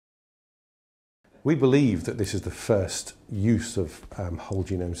We believe that this is the first use of whole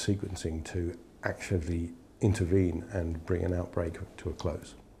genome sequencing to actually intervene and bring an outbreak to a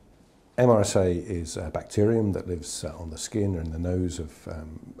close. MRSA is a bacterium that lives on the skin or in the nose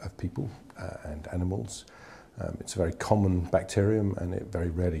of people and animals. It's a very common bacterium and it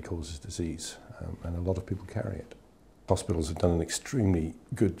very rarely causes disease, and a lot of people carry it. Hospitals have done an extremely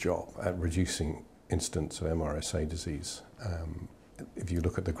good job at reducing incidence of MRSA disease. If you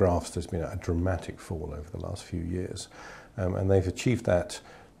look at the graphs, there's been a dramatic fall over the last few years, and they've achieved that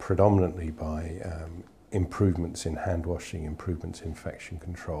predominantly by improvements in hand washing, improvements in infection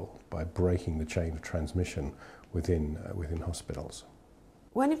control, by breaking the chain of transmission within hospitals.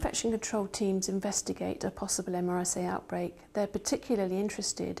 When infection control teams investigate a possible MRSA outbreak, they're particularly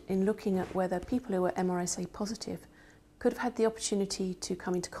interested in looking at whether people who are MRSA positive could have had the opportunity to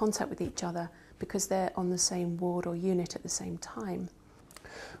come into contact with each other because they're on the same ward or unit at the same time.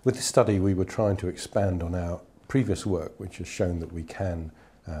 With this study, we were trying to expand on our previous work, which has shown that we can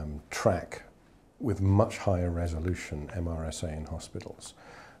track with much higher resolution MRSA in hospitals.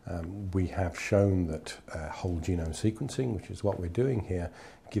 We have shown that whole genome sequencing, which is what we're doing here,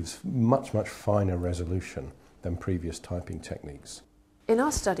 gives much finer resolution than previous typing techniques. In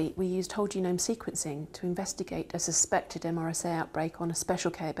our study, we used whole genome sequencing to investigate a suspected MRSA outbreak on a special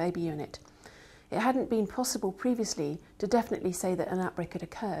care baby unit. It hadn't been possible previously to definitely say that an outbreak had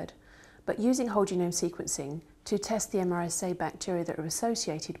occurred, but using whole genome sequencing to test the MRSA bacteria that are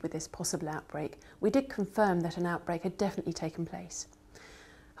associated with this possible outbreak, we did confirm that an outbreak had definitely taken place.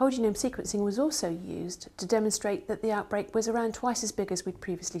 Whole genome sequencing was also used to demonstrate that the outbreak was around twice as big as we'd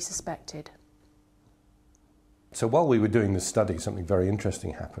previously suspected. So while we were doing this study, something very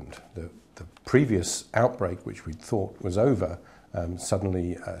interesting happened. The previous outbreak, which we thought was over,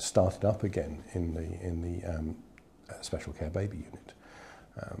 suddenly started up again in the special care baby unit.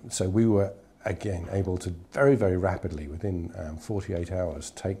 So we were again able to very rapidly, within 48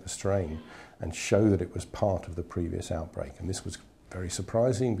 hours, take the strain and show that it was part of the previous outbreak. And this was very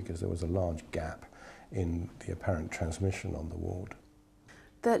surprising because there was a large gap in the apparent transmission on the ward.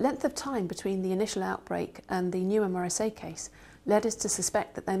 The length of time between the initial outbreak and the new MRSA case led us to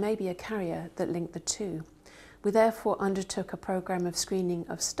suspect that there may be a carrier that linked the two. We therefore undertook a programme of screening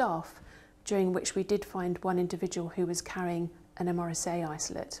of staff, during which we did find one individual who was carrying an MRSA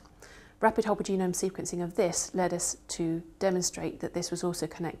isolate. Rapid whole genome sequencing of this led us to demonstrate that this was also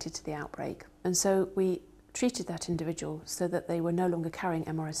connected to the outbreak. And so we treated that individual so that they were no longer carrying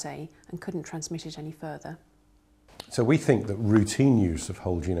MRSA and couldn't transmit it any further. So we think that routine use of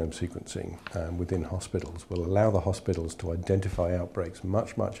whole genome sequencing within hospitals will allow the hospitals to identify outbreaks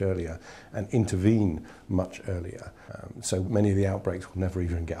much earlier and intervene much earlier. So many of the outbreaks will never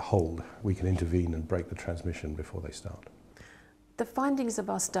even get hold. We can intervene and break the transmission before they start. The findings of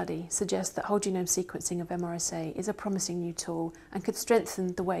our study suggest that whole genome sequencing of MRSA is a promising new tool and could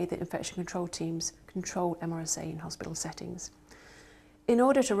strengthen the way that infection control teams control MRSA in hospital settings. In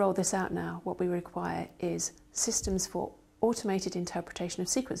order to roll this out now, what we require is systems for automated interpretation of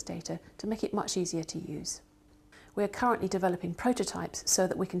sequence data to make it much easier to use. We are currently developing prototypes so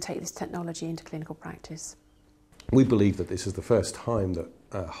that we can take this technology into clinical practice. We believe that this is the first time that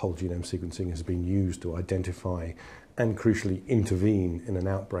whole genome sequencing has been used to identify and crucially intervene in an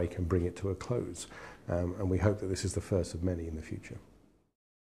outbreak and bring it to a close. And we hope that this is the first of many in the future.